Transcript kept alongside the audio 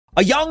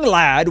A young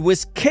lad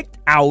was kicked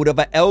out of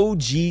a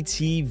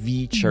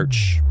LGTV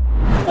church.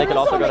 They could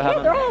also go to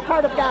heaven. They're all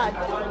part of God.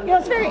 You know,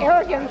 it's very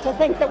arrogant to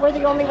think that we're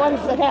the only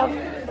ones that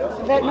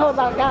know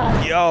about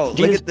God. Yo,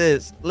 look at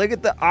this. Look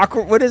at the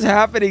awkward. What is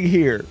happening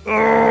here?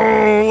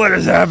 Oh, what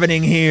is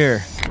happening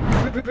here?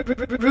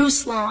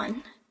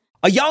 Ruslan.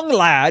 A young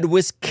lad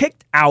was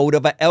kicked out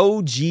of a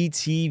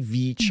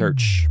LGTV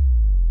church.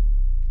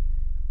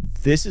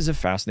 This is a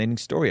fascinating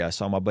story I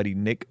saw my buddy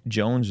Nick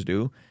Jones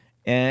do.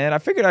 And I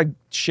figured I'd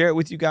share it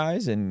with you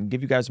guys and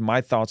give you guys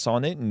my thoughts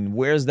on it. And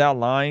where's that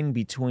line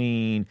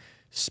between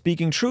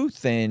speaking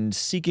truth and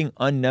seeking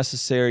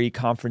unnecessary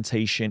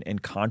confrontation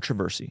and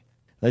controversy?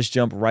 Let's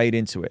jump right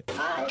into it.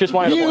 Just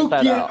wanted to point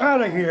that You get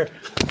out of here.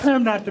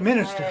 I'm not the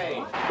minister.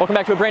 Welcome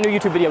back to a brand new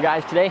YouTube video,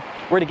 guys. Today,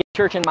 we're at a gay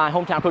church in my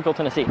hometown, Cookeville,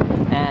 Tennessee.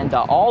 And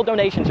all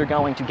donations are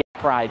going to Gay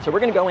Pride. So we're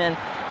going to go in,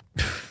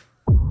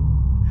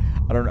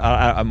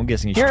 I'm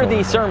guessing he's hear the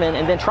trolling. sermon,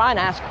 and then try and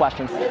ask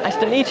questions. Nice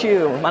to meet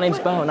you. My name's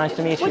Bo. Nice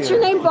to meet you. What's your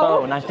name,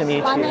 Bo? Bo, nice to meet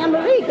you. I'm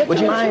Anne-Marie. Good Would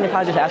to you meet mind you. if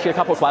I just ask you a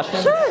couple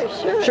questions?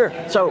 Sure.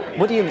 So,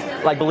 what do you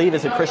believe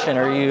as a Christian?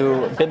 Are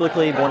you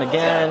biblically born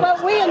again?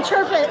 Well, we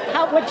interpret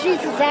what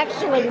Jesus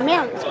actually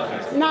meant,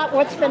 not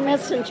what's been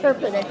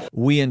misinterpreted.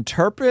 We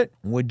interpret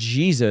what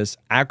Jesus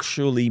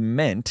actually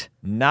meant,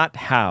 not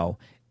how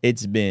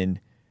it's been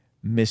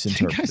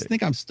misinterpreted. You guys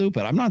think I'm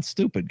stupid. I'm not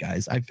stupid,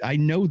 guys. I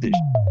know this.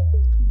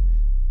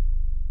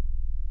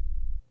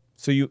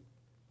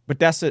 But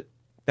that's a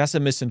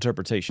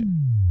misinterpretation.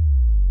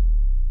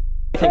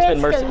 I think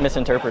it's been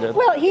misinterpreted.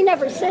 Well, he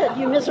never said,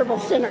 you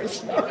miserable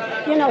sinners.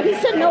 You know, he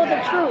said, know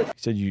the truth.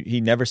 He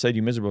never said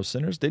you miserable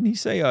sinners. Didn't he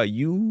say,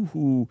 you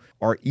who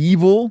are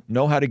evil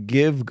know how to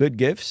give good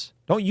gifts?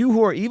 Don't you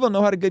who are evil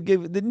know how to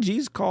give? Didn't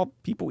Jesus call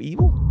people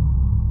evil?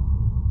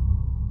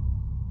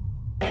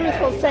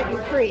 Truth will set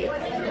you free.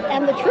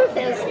 And the truth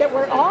is that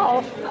we're all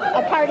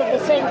a part of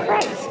the same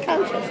Christ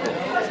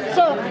consciousness.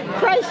 So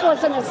Christ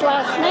wasn't his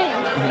last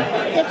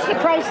name. It's the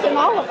Christ in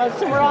all of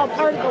us, and we're all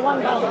part of the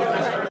one body of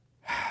Christ.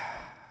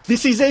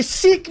 This is a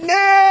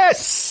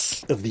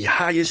sickness of the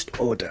highest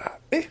order.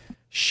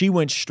 She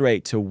went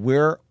straight to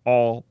we're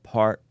all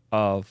part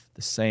of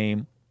the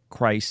same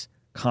Christ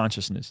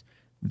consciousness.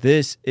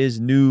 This is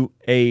New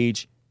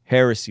Age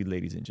heresy,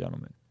 ladies and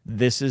gentlemen.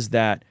 This is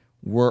that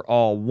we're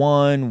all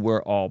one.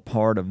 We're all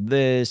part of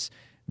this.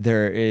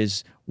 There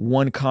is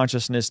one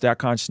consciousness. That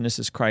consciousness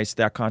is Christ.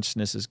 That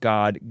consciousness is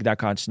God. That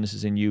consciousness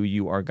is in you.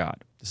 You are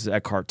God. This is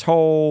Eckhart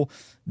Tolle.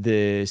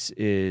 This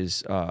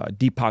is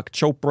Deepak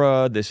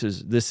Chopra. This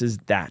is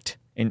that.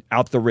 And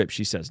out the rip,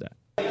 she says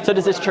that. So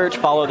does this church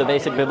follow the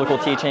basic biblical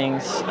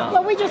teachings?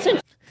 Well, we just...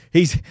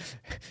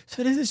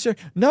 So does this church?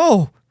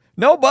 No,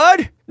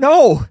 bud.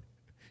 No.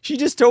 She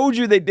just told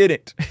you they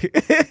didn't.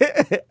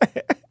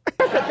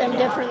 interpret them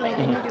differently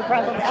than you do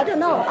probably. I don't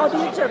know. How do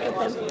you interpret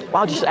them?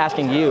 Well, I'm just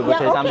asking you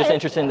because I'm just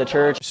interested in the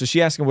church. So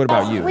she asking, what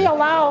about you?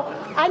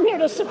 I'm here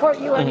to support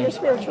you on your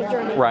spiritual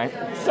journey. Right.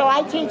 So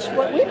I teach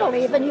what we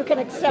believe, and you can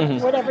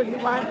accept whatever you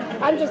want.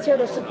 I'm just here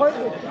to support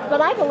you.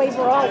 But I believe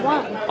we're all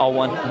one. All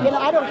one. You know,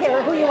 I don't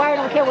care who you are. I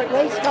don't care what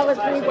race, color,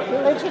 creed, what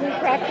religion you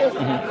practice.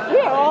 We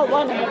are all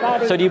one in the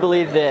body. So do you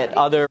believe that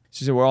other...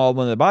 She said, we're all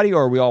one in the body,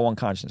 or are we all one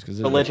conscience?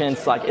 Because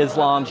religions like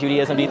Islam,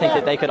 Judaism, do you think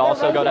that they could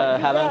also go to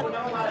heaven?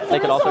 They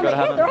could also go to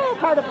heaven? They're all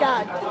part of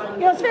God.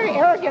 You know, it's very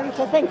arrogant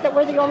to think that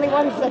we're the only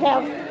ones that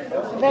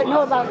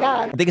know about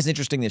God. I think it's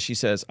interesting that she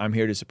says, I'm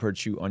here to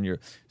support you on your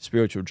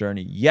spiritual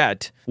journey,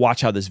 yet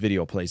watch how this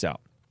video plays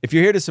out. If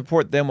you're here to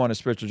support them on a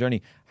spiritual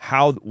journey,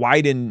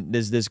 why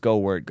does this go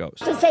where it goes?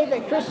 To say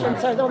that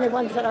Christians are the only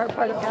ones that are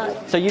part of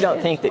God. So you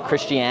don't think that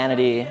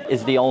Christianity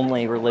is the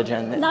only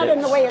religion? Not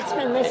in the way it's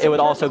been misinterpreted. It would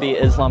also be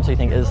Islam, so you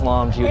think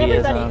Islam,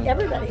 Judaism?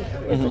 Everybody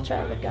is a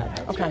child of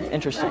God. Okay,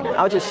 interesting.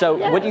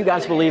 What do you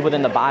guys believe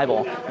within the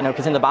Bible? You know,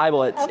 because in the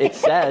Bible it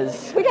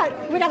says... We got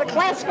a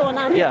class going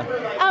on here.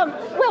 Yeah.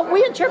 Well,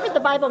 we interpret the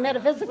Bible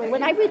metaphysically.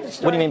 When I read the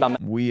story... What do you mean by...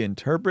 We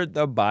interpret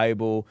the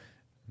Bible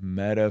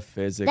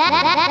metaphysically.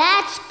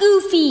 That's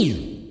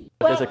goofy.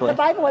 Well, the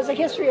Bible is a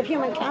history of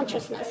human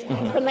consciousness,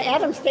 from the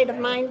Adam state of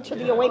mind to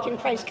the awakened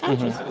Christ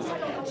consciousness.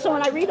 So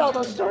when I read all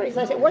those stories,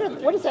 I say,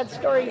 what is that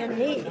story in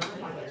me?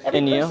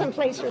 Every person,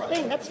 place, or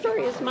thing. That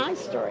story is my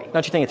story.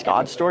 Don't you think it's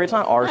God's story? It's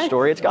not our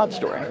story, it's God's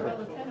story.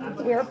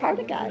 We're a part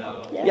of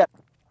God. Yeah.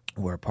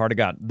 We're a part of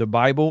God. The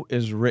Bible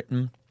is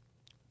written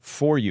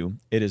for you.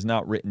 It is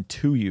not written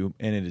to you,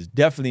 and it is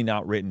definitely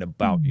not written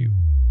about you.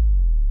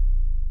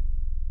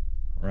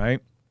 Right?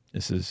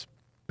 This is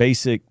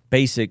basic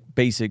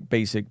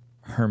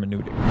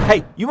hermeneutic.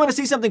 Hey, you want to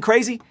see something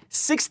crazy?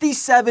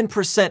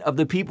 67% of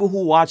the people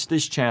who watch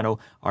this channel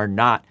are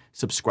not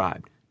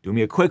subscribed. Do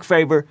me a quick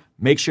favor,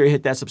 make sure you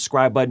hit that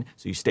subscribe button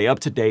so you stay up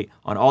to date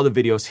on all the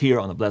videos here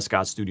on the Blessed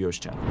God Studios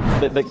channel.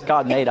 But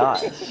God made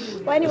us.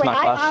 Well, anyway,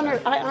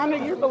 I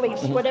honor your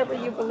beliefs, whatever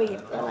you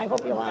believe, and I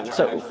hope you'll honor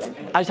ours.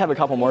 I just have a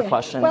couple more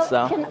questions,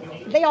 though.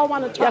 They all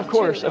want to talk to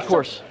you. Yeah, of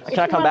course. Can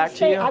I come back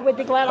to you? I would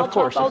be glad. I'll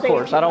talk all day. Of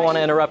course. I don't want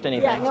to interrupt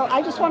anything. Yeah, no,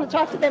 I just want to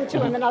talk to them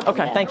too, and then I'll come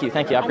back. Thank you.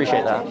 I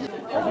appreciate that.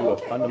 Are you a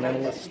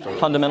fundamentalist? Or?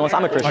 Fundamentalist.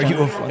 I'm a Christian. Are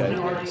you a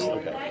fundamentalist?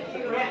 Okay.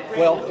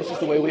 Well, this is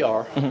the way we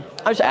are.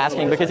 I was just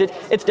asking because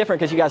it's different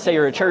because you guys say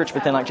you're a church,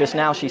 but then like just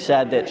now she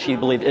said that she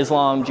believed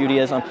Islam,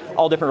 Judaism,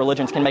 all different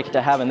religions can make it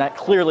to heaven. That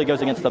clearly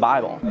goes against the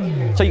Bible.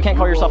 So you can't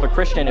call yourself a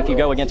Christian if you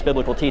go against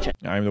biblical teaching.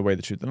 I am the way,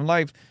 the truth, and the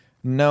life.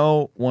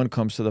 No one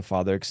comes to the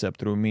Father except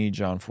through me,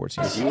 John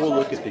 14. If you will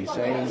look at these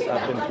sayings,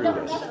 I've been through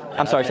this.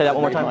 I'm sorry, say that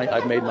one more time.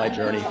 I've made my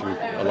journey through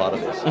a lot of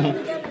this.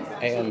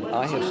 And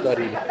I have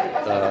studied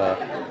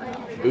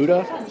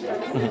Buddha,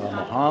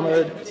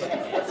 Muhammad,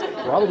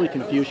 probably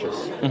Confucius.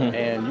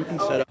 And you can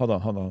set up... Hold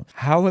on.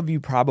 How have you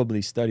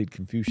probably studied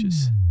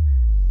Confucius?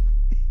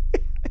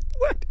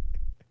 What?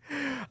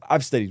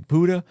 I've studied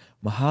Buddha,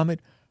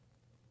 Muhammad,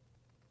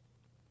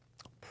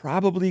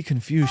 probably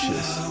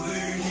Confucius.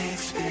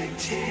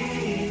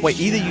 Wait,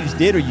 either you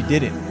did or you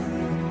didn't.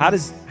 How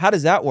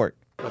does that work?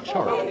 A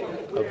chart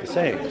of the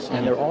sayings,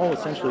 and they're all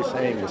essentially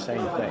saying the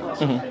same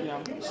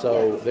things.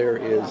 So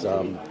there's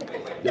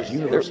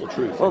universal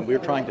truth, and we're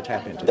trying to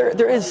tap into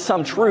There is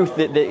some truth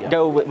that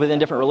go within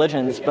different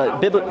religions, but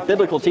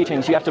biblical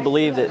teachings, you have to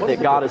believe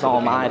that God is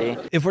almighty.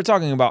 If we're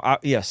talking about,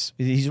 yes,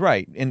 he's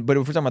right. But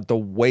if we're talking about the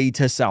way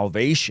to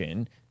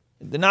salvation,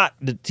 they're not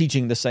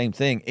teaching the same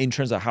thing in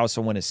terms of how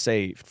someone is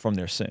saved from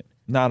their sin.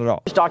 Not at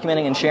all. Just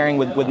documenting and sharing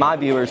with my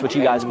viewers what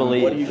you guys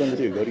believe. What are you going to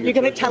do? You're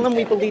going to tell them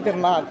we believe in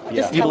love.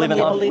 Just You tell believe them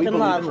in love? you believe in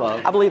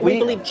love. I believe We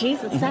believe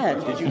Jesus said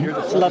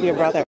to love your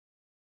brother.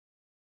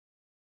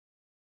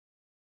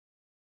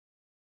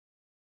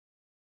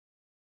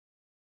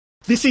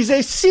 This is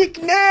a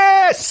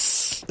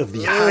sickness of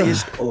the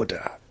highest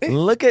order.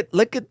 Look at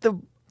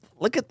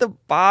the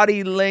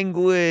body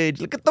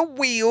language. Look at the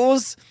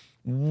wheels.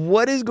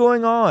 What is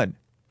going on?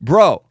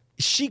 Bro,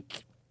 she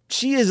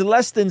is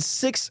less than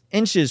 6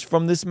 inches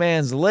from this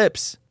man's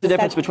lips. The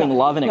difference between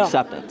love and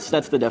acceptance.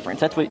 That's the difference.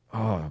 That's what.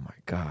 Oh my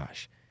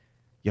gosh.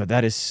 Yo,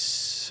 that is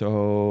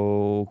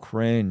so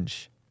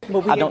cringe.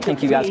 Well, I don't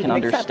think you guys we can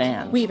even accept.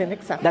 understand. We even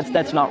accept.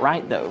 That's not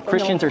right though.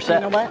 Christians are You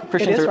know what?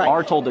 Christians It is right.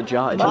 are told to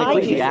judge. In My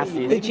Ecclesiastes.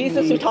 Jesus, the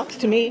Jesus who talks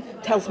to me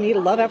tells me to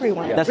love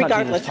everyone, That's not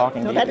regardless. Jesus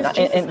talking to you. That is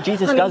Jesus. And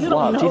Jesus Honey, does you don't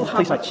love. know Jesus, how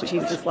please, much please.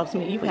 Jesus loves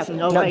me. You have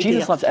no No, idea.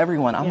 Jesus loves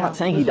everyone. I'm not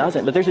saying he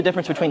doesn't, but there's a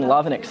difference between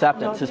love and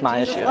acceptance is my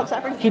Jesus issue. loves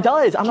everyone. He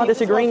does. I'm not Jesus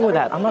disagreeing loves with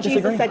that. I'm not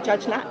Jesus disagreeing. said,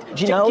 "Judge not."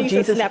 Do you know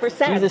Jesus never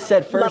said. Jesus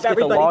said first love get the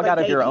everybody log but out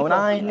of gay your own people.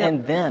 eye, No.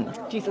 and then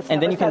Jesus you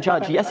never can said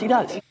judge. love Yes, he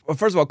does. Well,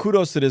 first of all,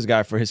 kudos to this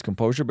guy for his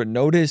composure, but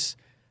notice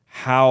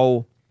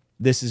how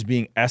this is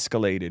being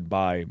escalated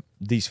by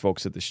these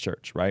folks at this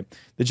church, right?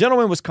 The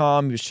gentleman was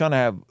calm. He was trying to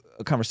have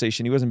a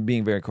conversation. He wasn't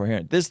being very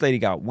coherent. This lady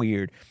got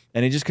weird,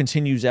 and it just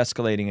continues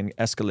escalating and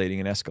escalating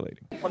and escalating.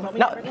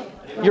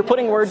 No, you're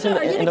putting words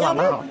into my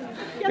mouth.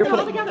 You're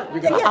putting.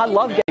 I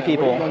love gay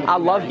people. I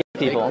love gay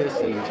people.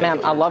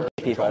 Ma'am, I love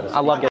gay people. I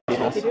love gay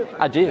people.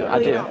 I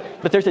do.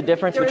 But there's a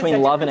difference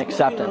between love and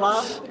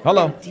acceptance.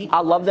 Hello.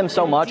 I love them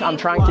so much, I'm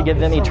trying to give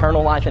them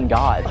eternal life in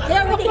God. They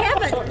already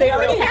have it. They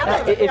already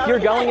have it. If you're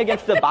going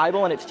against the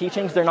Bible and its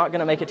teachings, they're not going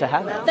to make it to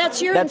heaven.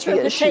 That's your the issue.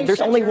 interpretation.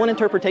 There's only one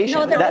interpretation.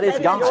 No, That is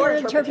God. your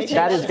interpretation.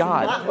 That is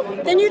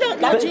God. Then you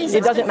don't know But Jesus.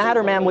 it doesn't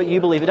matter, ma'am, what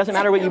you believe. It doesn't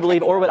matter what you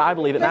believe or what I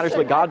believe. It matters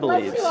what God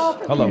believes.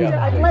 Hello.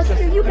 Lester,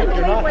 you can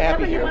believe not whatever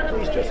happy you here, want to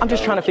please believe. just I'm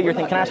just trying to figure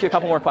things. Can I ask you a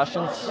couple more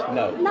questions?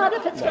 No. Not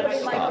if it's going to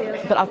be like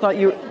this. But I thought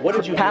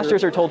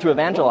pastors are told to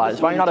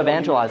evangelize. Why are you not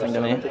evangelizing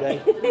to me?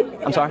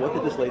 I'm sorry? What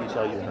did this lady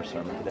tell you in her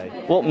sermon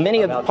today? Well,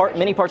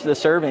 many parts of the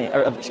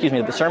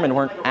sermon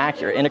weren't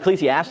accurate. In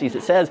Ecclesiastes,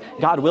 it says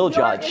God will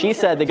judge. She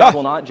said that God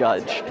will not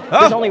judge.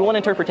 There's only one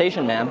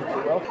interpretation, ma'am.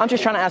 I'm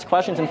just trying to ask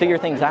questions and figure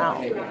things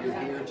out.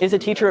 As a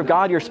teacher of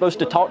God, you're supposed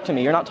to talk to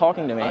me. You're not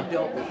talking to me. I've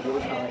dealt with your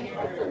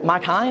kind. My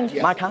kind?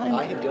 Yes, My kind?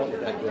 I have dealt with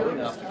that growing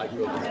up. I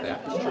grew up in a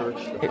Baptist church.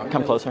 Here,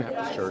 come closer.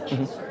 Baptist church.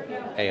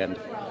 And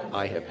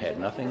I have had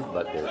nothing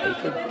but their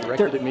hatred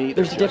directed at me.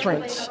 There's their a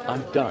difference. judgment.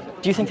 I'm done.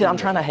 Do you think that I'm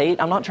trying to hate?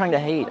 I'm not trying to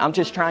hate. I'm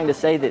just trying to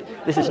say that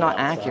this is not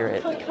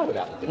accurate.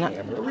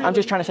 I'm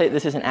just trying to say that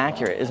this isn't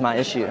accurate is my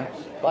issue.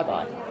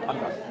 Bye-bye. I'm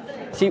done.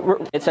 See,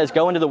 it says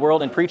go into the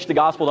world and preach the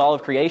gospel to all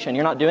of creation.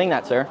 You're not doing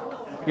that, sir.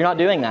 You're not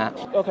doing that.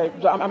 Okay,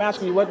 so I'm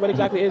asking you, what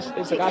exactly is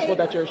the gospel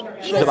that you're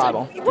sharing? The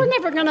Bible. We're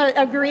never going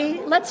to agree.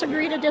 Let's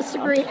agree to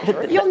disagree.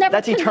 You'll never.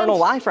 That's eternal convince-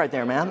 life right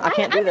there, ma'am. I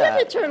can't do that. I'm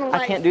in eternal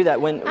life. I can't do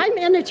that. When I'm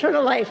in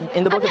eternal life.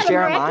 in the book I've of had a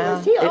Jeremiah,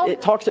 miraculous heal.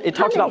 it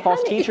talks about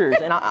false teachers,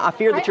 and I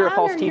fear that you're a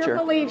false I honor teacher. your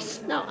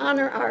beliefs. Now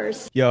honor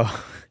ours. Yo,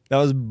 that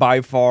was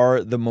by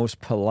far the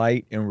most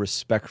polite and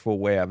respectful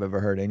way I've ever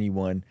heard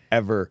anyone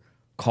ever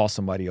call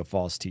somebody a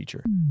false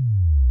teacher.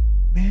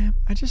 Ma'am,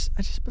 I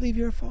just believe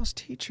you're a false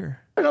teacher.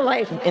 Eternal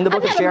life. In the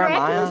book I've of had a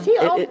Jeremiah, miraculous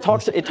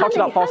heal. it talks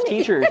about false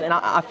teachers, and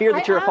I fear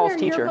that you're a false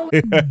honor your teacher.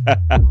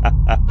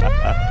 beliefs.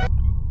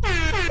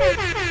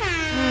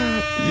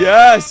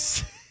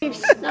 Yes.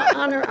 Now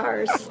honor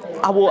ours.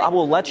 I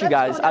will let you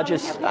guys. I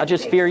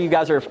just fear you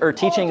guys are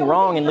teaching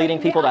wrong and leading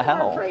people to I'm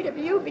hell. afraid of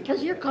you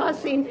because you're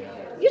causing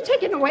You're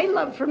taking away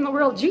love from the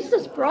world.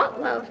 Jesus brought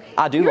love.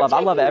 I do You're love. I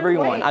love taking it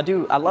everyone. away. I love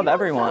You don't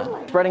everyone. sound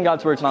like Spreading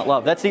God's word is not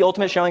love. That's the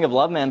ultimate showing of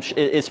love, ma'am,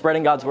 is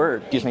spreading God's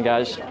word. Excuse me,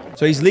 guys.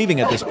 So he's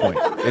leaving at this point,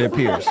 it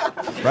appears.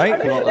 Right?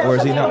 Or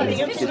is he not?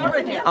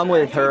 I'm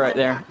with her right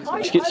there.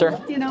 Excuse, sir.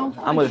 You know,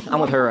 I'm with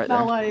her right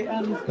there.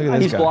 Look at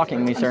this He's guy.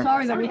 blocking me, sir.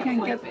 sorry that we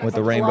can't get With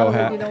the rainbow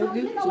hat. I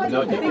think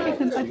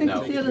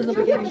the theaters are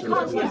beginning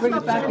to bring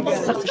it back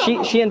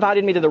again. She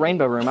invited me to the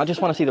rainbow room. I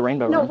just want to see the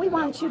rainbow No, room. we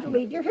want you to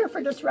leave. You're here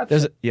for disruption.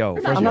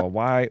 First of all,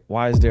 why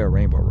is there a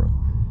rainbow room?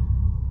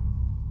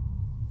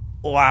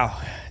 Wow,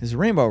 there's a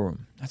rainbow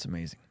room. That's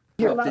amazing.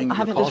 I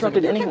haven't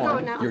disrupted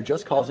anyone. You're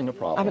just causing a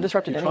problem. I haven't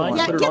disrupted You're trying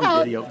anyone. to put it Get on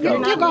out. video.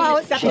 You go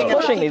out. She's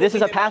pushing me. This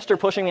is a pastor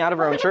pushing me out of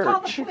her own church.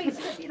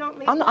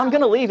 I'm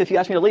going to leave if you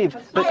ask me to leave.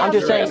 But I'm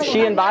just saying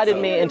she invited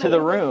me into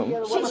the room.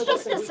 She's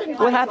just disinvited.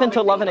 What happened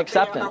to love and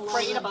acceptance?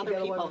 Afraid of other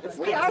people.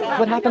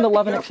 What happened to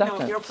love and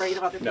acceptance? You're afraid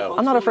of other people. No.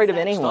 I'm not afraid of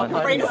anyone.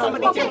 Afraid of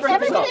somebody Okay, different.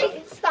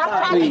 everybody,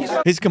 stop talking.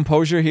 His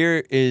composure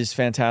here is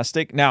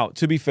fantastic. Now,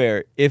 to be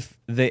fair, if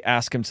they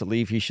ask him to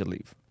leave, he should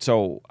leave.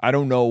 So I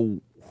don't know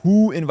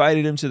who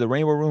invited him to the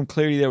rainbow room.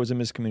 Clearly there was a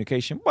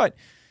miscommunication, but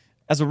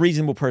as a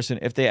reasonable person,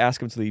 if they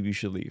ask him to leave, you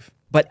should leave.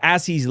 But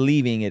as he's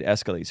leaving, it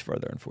escalates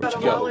further,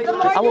 unfortunately.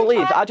 I will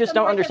leave. I just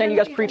don't understand. You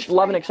guys preach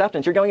love and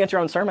acceptance. You're going into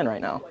your own sermon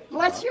right now.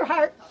 Bless your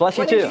heart. Bless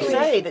you What did too. you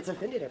say that's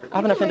offended everybody? I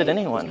haven't offended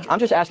anyone. I'm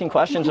just asking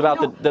questions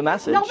about the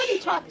message. Nobody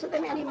talk to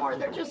them anymore.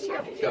 They're just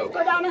here.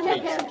 Go down and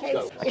have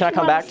pancakes. Can I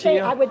come back to you?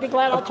 I would be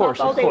glad. I'll Of course,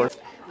 talk all of day. course.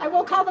 I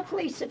will call the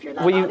police if you're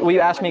not. Will you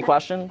ask me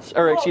questions?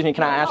 Or excuse me,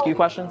 can I ask you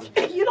questions?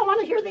 It You don't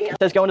want to hear the answer.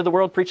 says go into the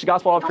world, preach the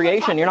gospel of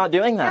creation. You're not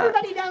doing that.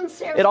 Everybody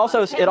downstairs. It also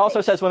wants it also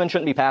pancakes. says women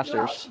shouldn't be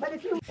pastors. But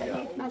if you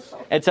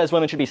It says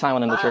women should be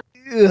silent in the church.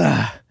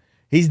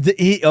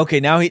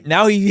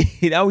 Now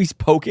he's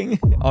poking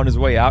on his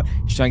way out.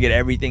 He's trying to get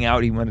everything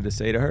out he wanted to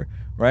say to her,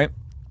 right?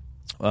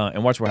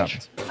 And watch what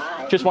happens.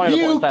 Just wanted to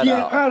You point that get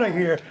out. out of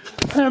here.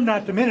 I'm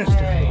not the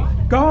minister.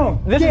 Go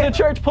home. This is a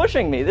church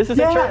pushing me. This is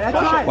a Yeah, church that's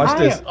pushing right. me. Watch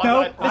this.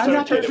 No, This I'm is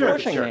not a the church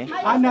church. pushing me.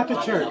 I'm not the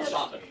church.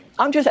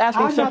 I'm just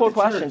asking I'm not simple the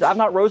questions. church. I've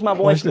not raised my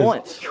voice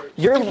once.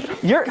 You're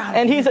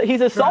and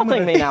he's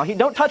assaulting me now.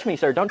 Don't touch me,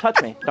 sir. Don't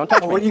touch me. Don't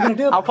touch me. What are you gonna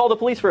do? I'll call the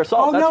police for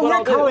assault. Oh, That's no, what we're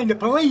I'll do. calling the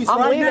police I'm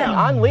right leaving.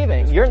 now. I'm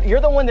leaving.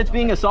 You're the one that's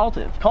being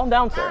assaulted. Calm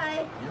down, sir.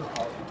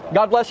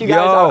 God bless you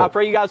guys. Yo. I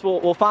pray you guys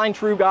will find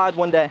true God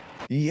one day.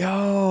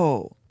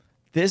 Yo,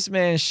 this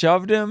man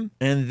shoved him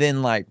and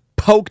then like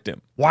poked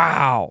him.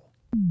 Wow.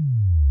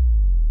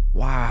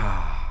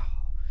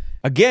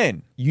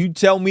 Again, you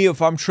tell me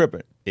if I'm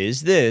tripping.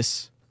 Is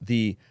this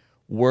the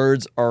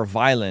words are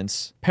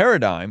violence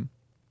paradigm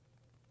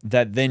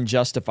that then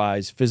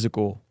justifies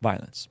physical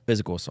violence,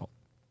 physical assault?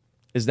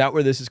 Is that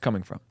where this is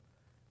coming from?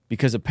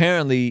 Because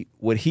apparently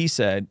what he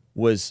said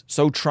was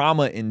so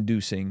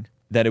trauma-inducing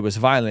that it was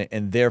violent,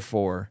 and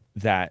therefore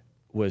that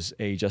was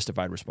a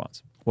justified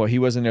response. Well, he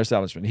was in their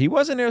establishment.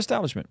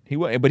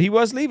 But he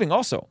was leaving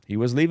also. He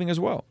was leaving as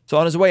well. So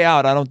on his way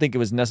out, I don't think it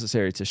was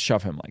necessary to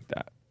shove him like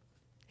that.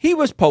 He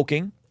was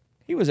poking.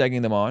 He was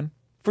egging them on,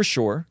 for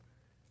sure.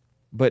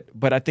 But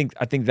I think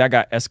that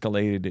got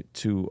escalated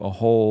to a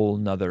whole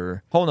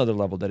nother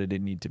level that it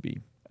didn't need to be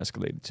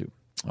escalated to.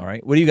 All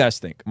right. What do you guys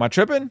think? Am I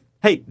tripping?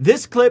 Hey,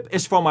 this clip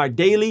is from our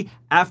daily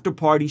after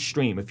party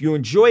stream. If you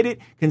enjoyed it,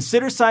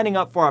 consider signing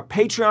up for our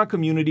Patreon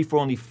community for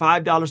only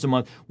 $5 a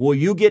month, where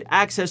you get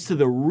access to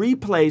the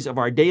replays of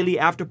our daily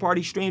after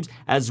party streams,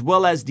 as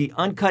well as the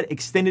uncut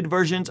extended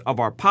versions of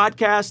our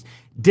podcast,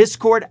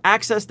 Discord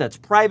access that's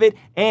private,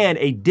 and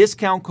a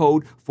discount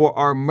code for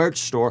our merch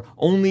store,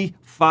 only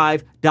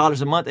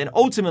 $5 a month. And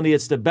ultimately,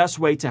 it's the best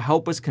way to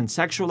help us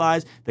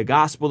contextualize the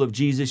gospel of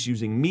Jesus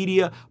using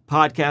media,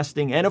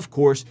 podcasting, and of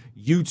course,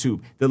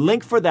 YouTube. The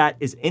link for that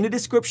is in the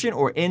description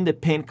or in the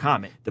pinned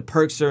comment. The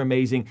perks are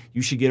amazing.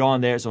 You should get on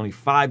there. It's only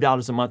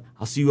 $5 a month.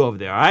 I'll see you over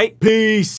there, all right? Peace.